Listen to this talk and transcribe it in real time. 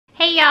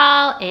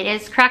y'all, it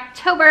is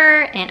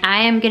Crocktober and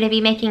I am gonna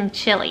be making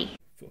chili.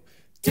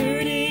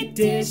 Dirty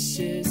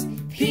dishes,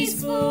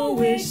 peaceful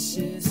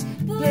wishes,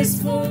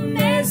 blissful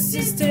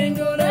messes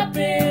tangled up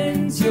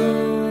in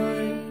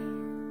joy.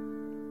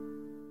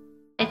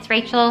 It's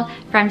Rachel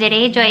from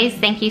Day Joys.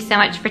 Thank you so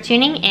much for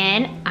tuning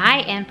in.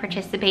 I am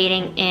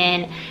participating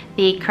in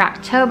the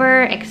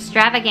Crocktober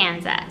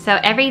extravaganza. So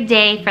every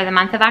day for the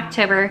month of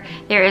October,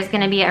 there is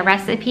going to be a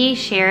recipe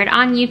shared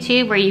on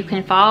YouTube where you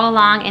can follow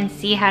along and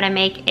see how to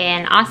make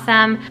an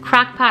awesome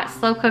crockpot,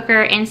 slow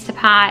cooker,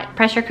 Instapot,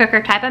 pressure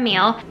cooker type of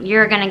meal.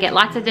 You're going to get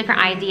lots of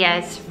different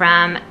ideas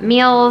from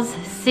meals,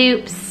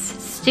 soups,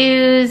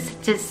 stews,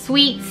 to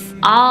sweets,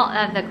 all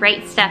of the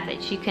great stuff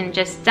that you can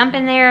just dump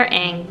in there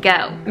and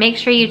go. Make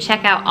sure you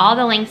check out all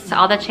the links to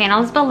all the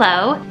channels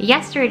below.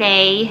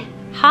 Yesterday,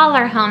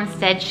 Holler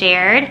Homestead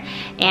shared,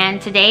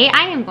 and today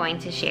I am going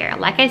to share.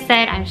 Like I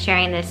said, I'm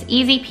sharing this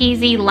easy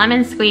peasy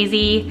lemon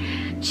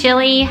squeezy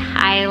chili.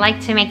 I like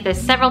to make this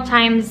several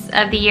times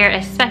of the year,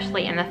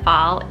 especially in the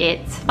fall.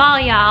 It's fall,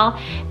 y'all,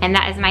 and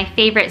that is my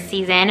favorite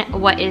season.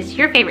 What is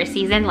your favorite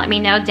season? Let me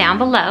know down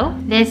below.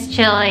 This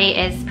chili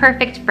is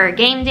perfect for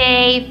game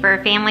day,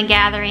 for family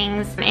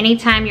gatherings,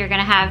 anytime you're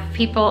gonna have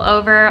people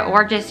over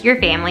or just your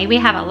family. We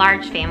have a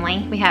large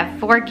family. We have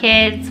 4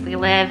 kids. We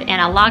live in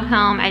a log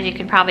home, as you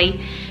can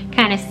probably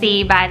kind of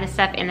see by the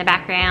stuff in the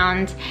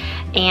background.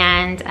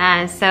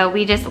 And so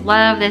we just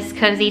love this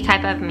cozy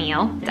type of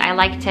meal. I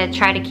like to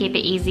try to keep it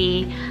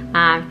easy,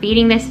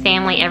 feeding this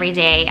family every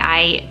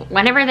day.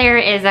 Whenever there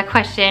is a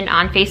question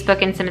on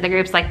Facebook and some of the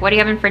groups like, what are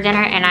you having for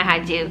dinner? And I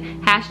had to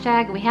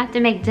hashtag, we have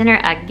to make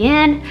dinner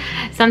again.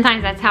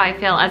 Sometimes that's how I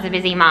feel as a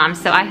busy mom.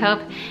 So I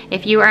hope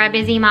if you are a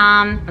busy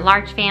mom, a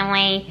large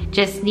family,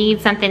 just need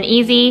something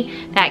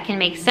easy that can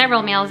make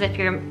several meals if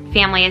your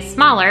family is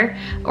smaller,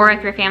 or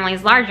if your family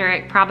is larger,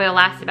 it probably will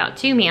last about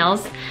 2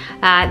 meals.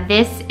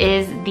 This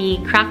is the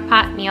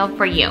crockpot meal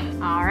for you.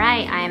 All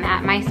right, I am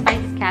at my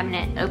spice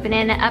cabinet,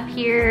 opening it up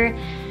here.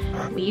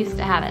 We used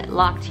to have it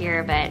locked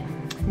here, but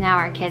now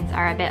our kids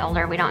are a bit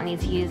older. We don't need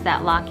to use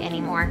that lock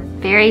anymore.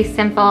 Very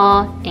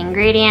simple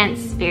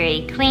ingredients,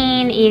 very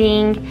clean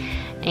eating,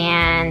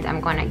 and I'm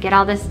gonna get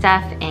all this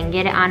stuff and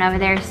get it on over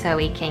there so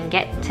we can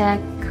get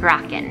to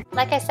crocking.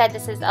 Like I said,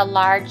 this is a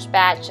large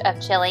batch of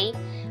chili.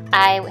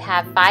 I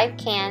have 5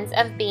 cans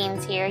of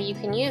beans here. You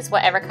can use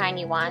whatever kind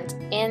you want.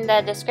 In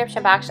the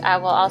description box, I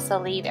will also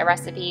leave a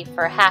recipe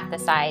for half the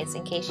size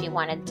in case you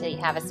wanted to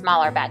have a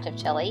smaller batch of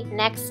chili.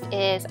 Next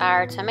is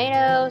our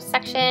tomato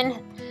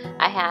section.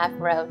 I have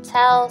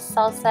rotel,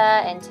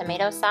 salsa, and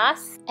tomato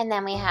sauce. And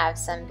then we have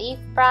some beef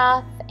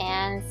broth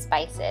and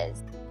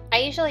spices. I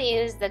usually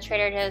use the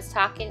Trader Joe's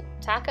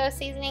taco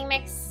seasoning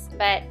mix,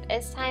 but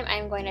this time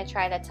I'm going to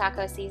try the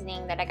taco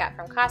seasoning that I got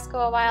from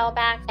Costco a while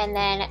back. And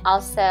then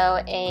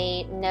also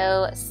a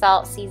no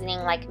salt seasoning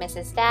like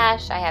Mrs.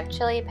 Dash. I have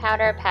chili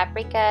powder,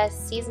 paprika,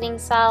 seasoning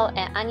salt,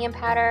 and onion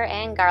powder,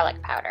 and garlic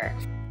powder.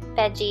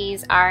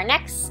 Veggies are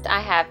next.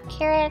 I have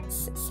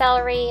carrots,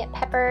 celery,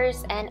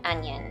 peppers, and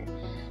onion.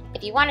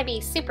 If you want to be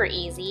super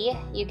easy,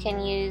 you can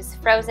use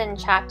frozen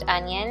chopped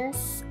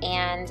onions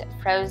and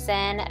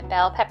frozen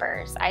bell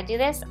peppers. I do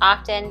this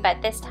often,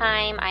 but this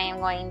time I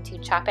am going to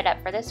chop it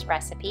up for this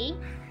recipe.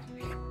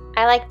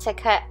 I like to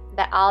cut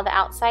all the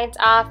outsides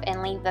off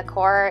and leave the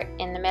core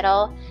in the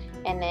middle,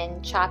 and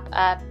then chop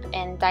up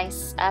and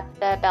dice up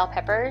the bell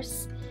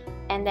peppers.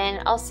 And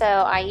then also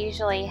I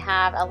usually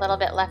have a little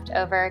bit left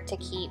over to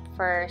keep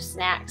for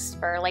snacks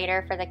for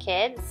later for the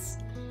kids.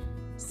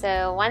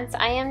 So once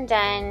I am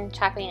done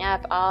chopping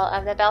up all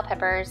of the bell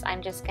peppers,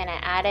 I'm just gonna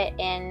add it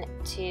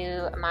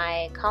into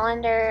my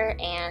colander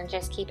and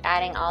just keep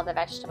adding all the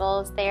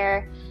vegetables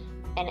there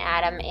and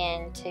add them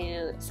in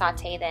to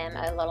saute them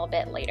a little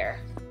bit later.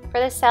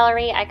 For the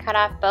celery, I cut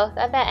off both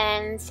of the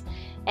ends,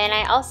 and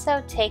I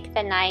also take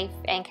the knife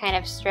and kind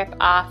of strip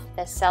off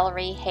the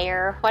celery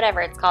hair, whatever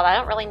it's called, I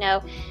don't really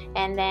know,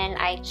 and then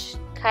I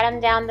cut them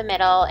down the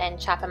middle and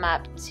chop them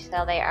up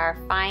so they are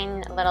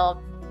fine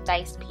little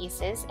diced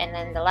pieces. And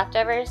then the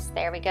leftovers,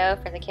 there we go,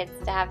 for the kids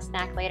to have a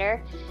snack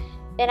later.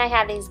 Then I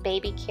have these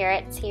baby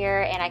carrots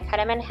here, and I cut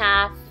them in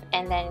half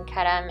and then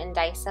cut them and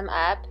dice them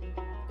up.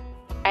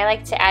 I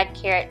like to add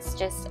carrots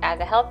just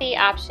as a healthy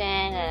option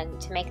and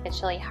to make the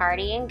chili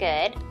hearty and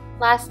good.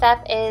 Last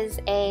up is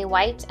a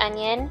white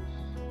onion.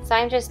 So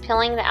I'm just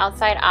peeling the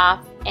outside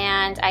off,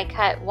 and I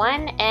cut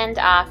one end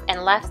off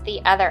and left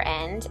the other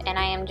end, and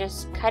I am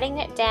just cutting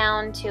it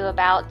down to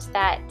about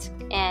that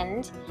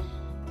end.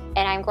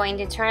 And I'm going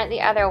to turn it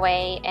the other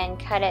way and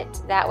cut it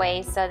that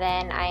way, so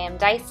then I am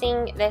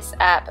dicing this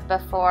up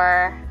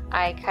before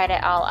I cut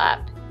it all up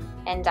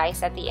and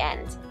dice at the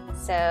end.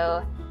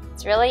 So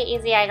it's really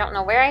easy. I don't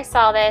know where I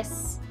saw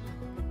this.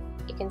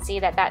 You can see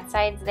that that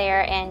side's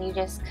there, and you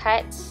just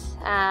cut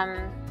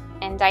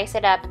and dice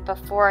it up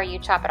before you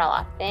chop it all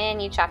off. Then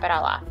you chop it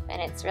all off,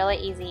 and it's really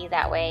easy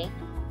that way.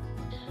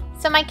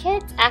 So my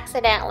kids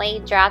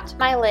accidentally dropped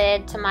my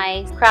lid to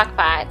my crock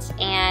pot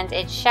and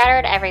it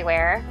shattered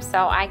everywhere.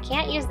 So I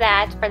can't use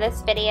that for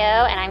this video,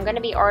 and I'm going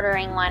to be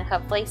ordering one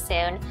hopefully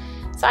soon.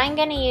 So I'm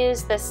going to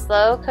use the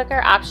slow cooker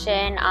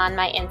option on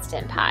my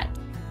Instant Pot.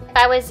 If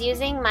I was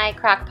using my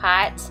crock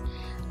pot,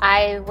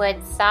 I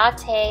would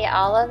saute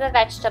all of the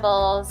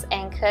vegetables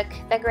and cook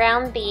the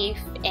ground beef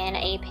in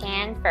a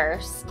pan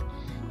first.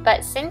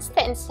 But since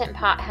the Instant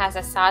Pot has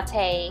a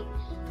saute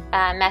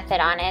method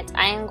on it,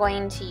 I am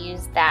going to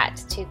use that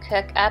to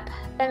cook up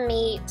the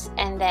meat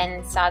and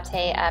then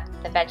saute up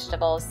the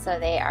vegetables so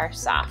they are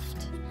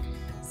soft.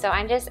 So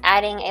I'm just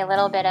adding a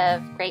little bit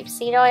of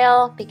grapeseed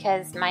oil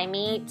because my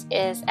meat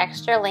is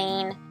extra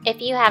lean. If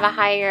you have a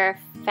higher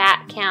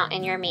fat count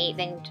in your meat,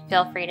 then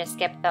feel free to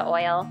skip the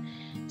oil.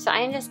 So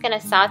I'm just going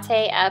to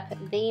saute up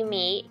the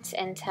meat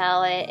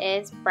until it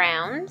is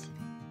browned.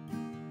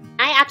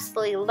 I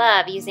absolutely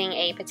love using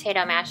a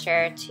potato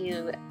masher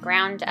to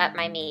ground up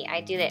my meat.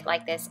 I do it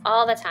like this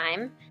all the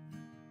time.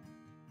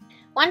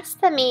 Once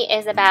the meat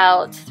is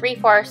about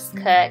 3/4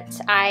 cooked,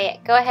 I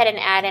go ahead and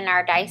add in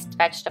our diced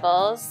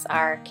vegetables,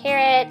 our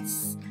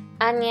carrots,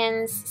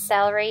 onions,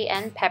 celery,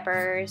 and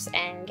peppers,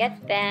 and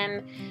get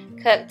them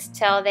cooked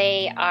till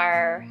they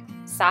are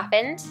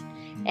softened.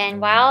 And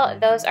while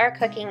those are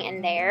cooking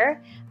in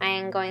there, I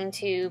am going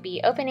to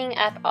be opening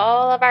up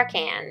all of our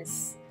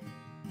cans.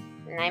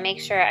 And I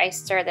make sure I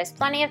stir this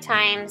plenty of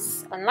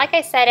times. And like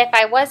I said, if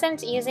I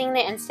wasn't using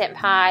the Instant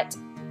Pot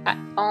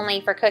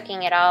only for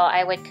cooking it all,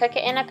 I would cook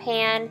it in a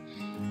pan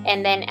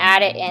and then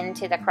add it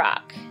into the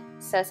crock.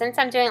 So since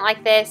I'm doing it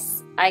like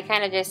this, I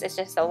kind of it's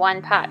just a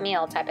one pot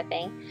meal type of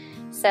thing.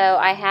 So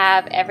I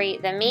have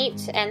the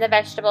meat and the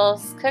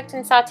vegetables cooked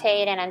and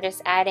sauteed, and I'm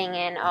just adding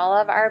in all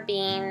of our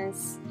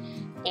beans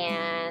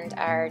and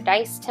our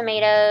diced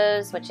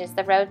tomatoes, which is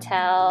the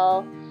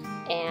rotel,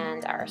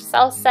 and our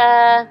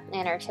salsa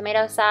and our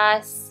tomato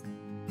sauce.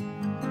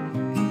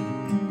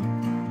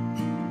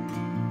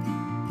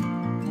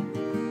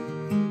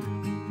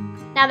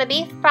 Now the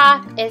beef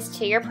broth is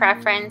to your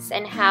preference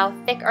and how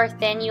thick or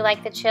thin you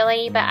like the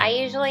chili, but I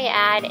usually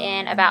add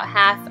in about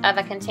half of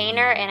a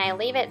container and I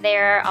leave it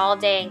there all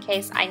day in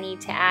case I need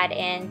to add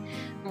in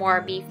more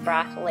beef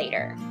broth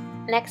later.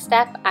 Next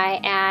up, I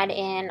add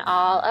in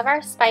all of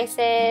our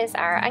spices,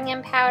 our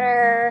onion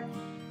powder,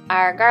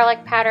 our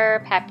garlic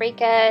powder,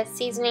 paprika,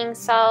 seasoning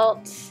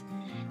salt,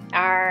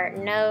 our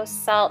no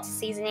salt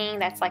seasoning,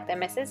 that's like the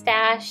Mrs.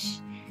 Dash,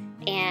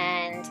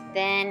 and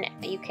then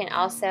you can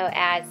also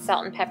add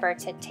salt and pepper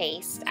to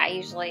taste. I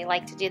usually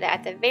like to do that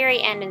at the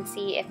very end and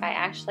see if I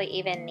actually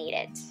even need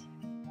it.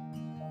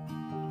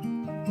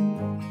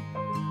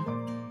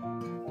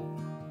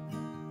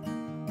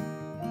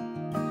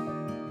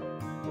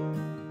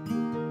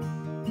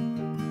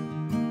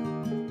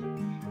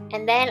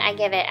 And then I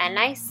give it a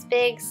nice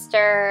big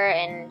stir,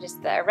 and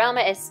just the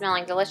aroma is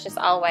smelling delicious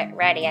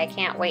already. I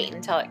can't wait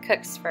until it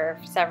cooks for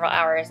several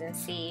hours and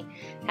see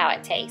how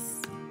it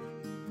tastes.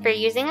 If you're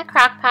using a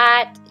crock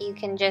pot, you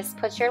can just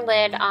put your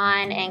lid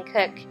on and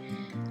cook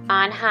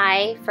on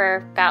high for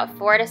about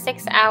 4 to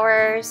 6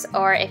 hours,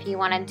 or if you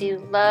want to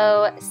do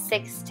low,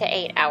 6 to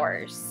 8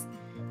 hours.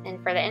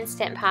 And for the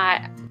Instant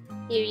Pot,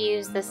 you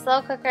use the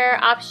slow cooker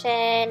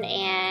option,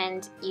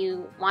 and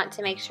you want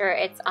to make sure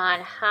it's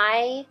on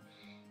high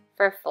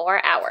for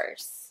 4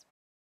 hours.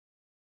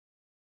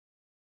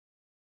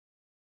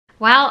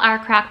 While our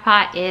crock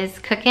pot is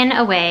cooking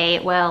away,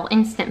 well,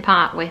 Instant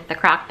Pot with the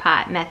crock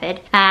pot method,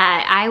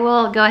 I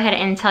will go ahead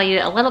and tell you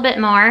a little bit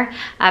more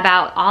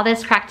about all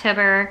this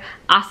Crocktober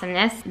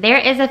awesomeness. There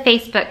is a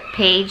Facebook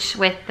page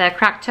with the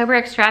Crocktober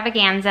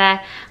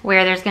extravaganza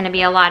where there's going to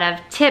be a lot of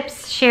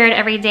tips shared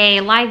every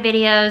day, live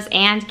videos,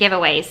 and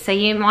giveaways. So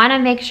you want to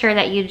make sure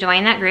that you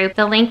join that group.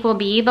 The link will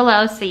be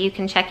below so you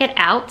can check it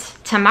out.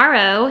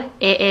 Tomorrow,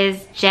 it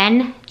is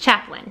Jen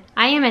Chaplin.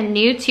 I am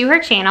new to her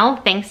channel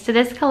thanks to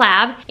this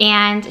collab,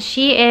 and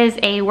she is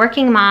a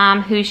working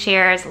mom who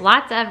shares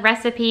lots of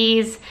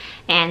recipes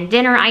and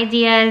dinner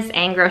ideas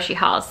and grocery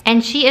hauls.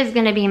 And she is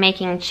going to be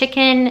making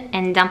chicken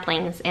and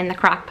dumplings in the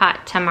crock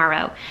pot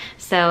tomorrow.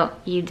 So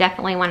you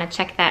definitely want to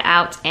check that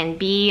out and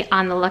be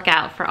on the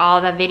lookout for all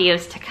the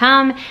videos to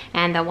come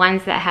and the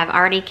ones that have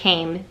already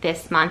came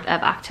this month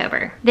of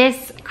October.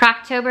 This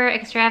Crocktober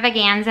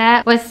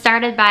extravaganza was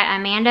started by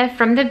Amanda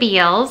from the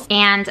Beals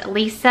and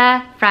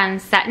Lisa from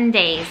Sutton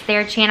Days.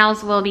 Their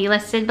channels will be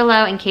listed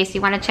below in case you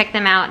want to check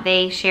them out.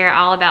 They share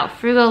all about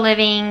frugal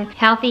living,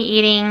 healthy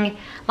eating,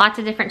 lots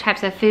of different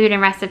types of food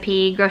and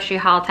recipe, grocery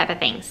haul type of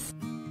things.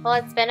 Well,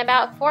 it's been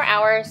about 4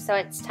 hours, so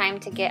it's time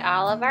to get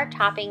all of our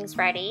toppings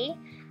ready.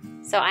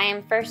 So I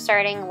am first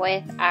starting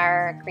with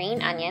our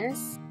green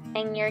onions.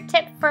 And your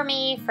tip for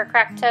me for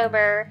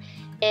Crocktober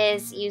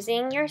is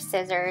using your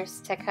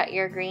scissors to cut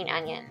your green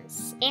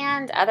onions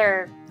and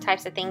other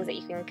types of things that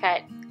you can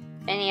cut,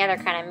 any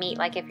other kind of meat,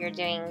 like if you're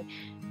doing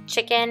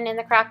chicken in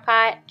the crock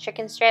pot,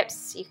 chicken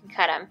strips, you can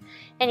cut them.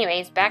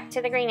 Anyways, back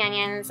to the green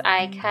onions.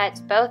 I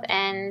cut both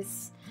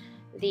ends,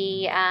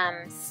 the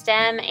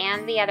stem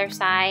and the other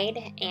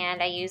side,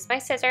 and I use my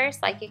scissors.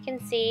 Like you can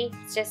see,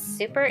 it's just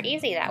super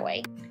easy that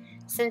way.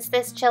 Since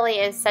this chili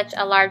is such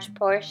a large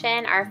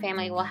portion, our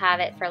family will have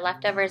it for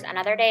leftovers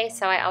another day,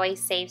 so I always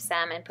save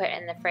some and put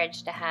it in the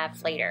fridge to have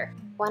later.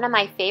 One of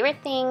my favorite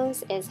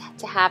things is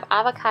to have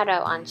avocado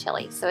on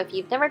chili. So if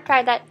you've never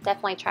tried that,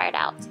 definitely try it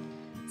out.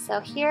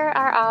 So here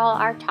are all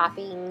our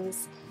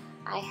toppings.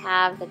 I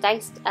have the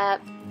diced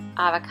up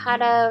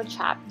avocado,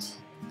 chopped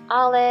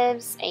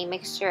olives, a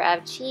mixture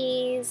of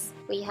cheese.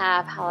 We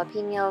have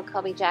jalapeno,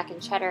 Colby Jack,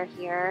 and cheddar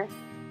here.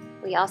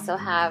 We also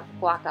have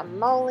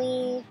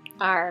guacamole,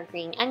 our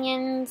green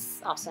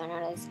onions, also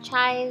known as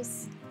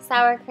chives,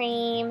 sour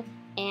cream,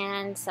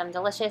 and some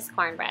delicious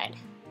cornbread.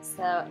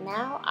 So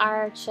now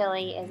our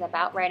chili is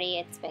about ready.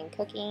 It's been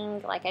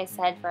cooking, like I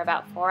said, for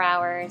about 4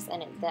 hours,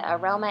 and the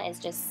aroma is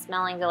just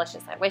smelling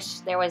delicious. I wish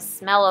there was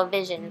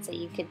smell-o-vision so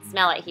you could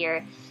smell it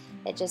here.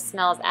 It just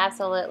smells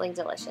absolutely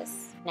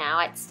delicious. Now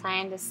it's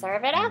time to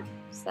serve it up.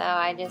 So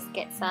I just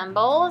get some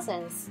bowls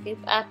and scoop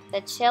up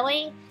the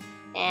chili,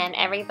 and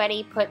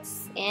everybody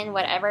puts in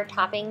whatever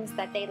toppings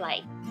that they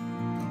like.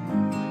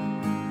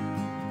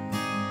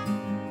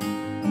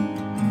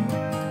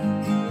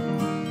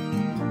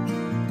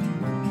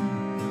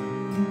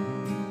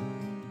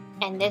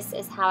 And this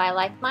is how I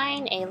like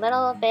mine, a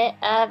little bit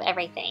of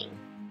everything.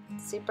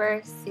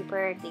 Super,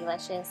 super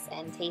delicious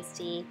and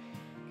tasty,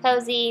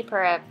 cozy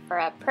for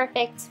a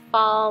perfect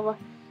fall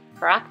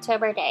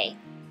Crocktober day.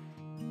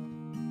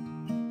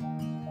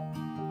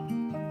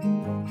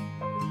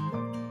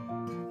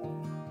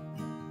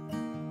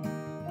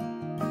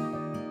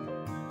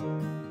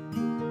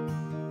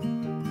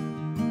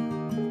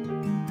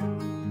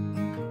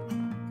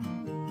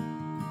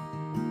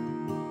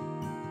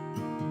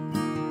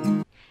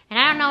 And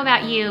I don't know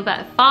about you,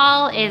 but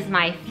fall is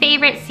my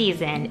favorite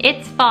season.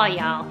 It's fall,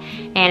 y'all,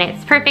 and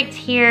it's perfect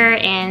here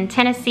in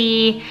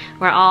Tennessee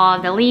where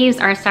all the leaves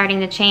are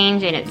starting to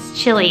change and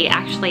it's chilly,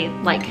 actually.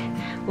 Like,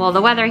 well, the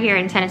weather here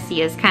in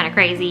Tennessee is kind of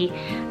crazy.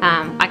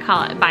 I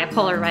call it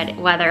bipolar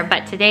weather,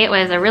 but today it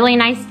was a really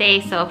nice day,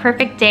 so a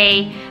perfect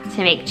day to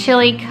make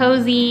chili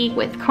cozy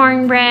with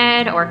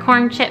cornbread or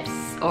corn chips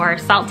or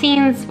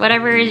saltines,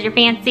 whatever is your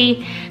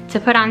fancy, to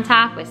put on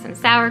top with some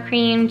sour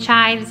cream,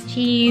 chives,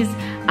 cheese,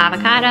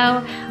 avocado,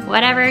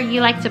 whatever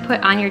you like to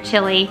put on your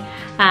chili.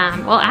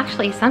 Well,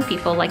 actually, some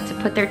people like to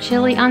put their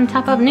chili on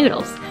top of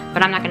noodles,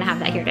 but I'm not gonna have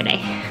that here today.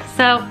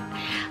 So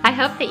I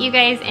hope that you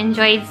guys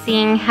enjoyed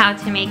seeing how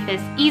to make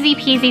this easy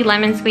peasy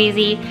lemon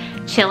squeezy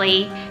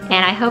chili,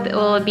 and I hope it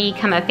will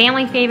become a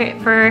family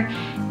favorite for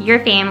your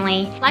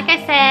family. Like I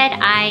said,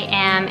 I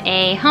am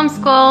a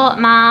homeschool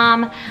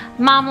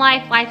mom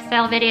life,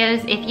 lifestyle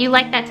videos. If you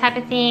like that type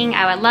of thing,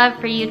 I would love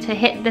for you to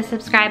hit the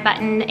subscribe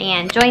button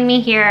and join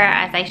me here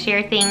as I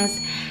share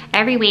things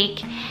every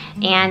week.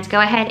 And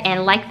go ahead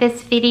and like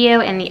this video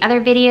and the other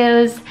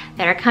videos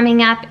that are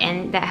coming up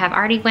and that have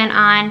already went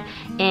on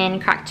in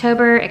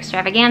Crocktober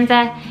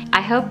extravaganza.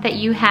 I hope that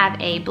you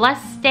have a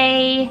blessed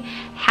day.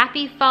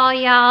 Happy fall,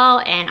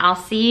 y'all, and I'll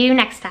see you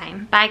next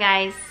time. Bye,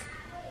 guys.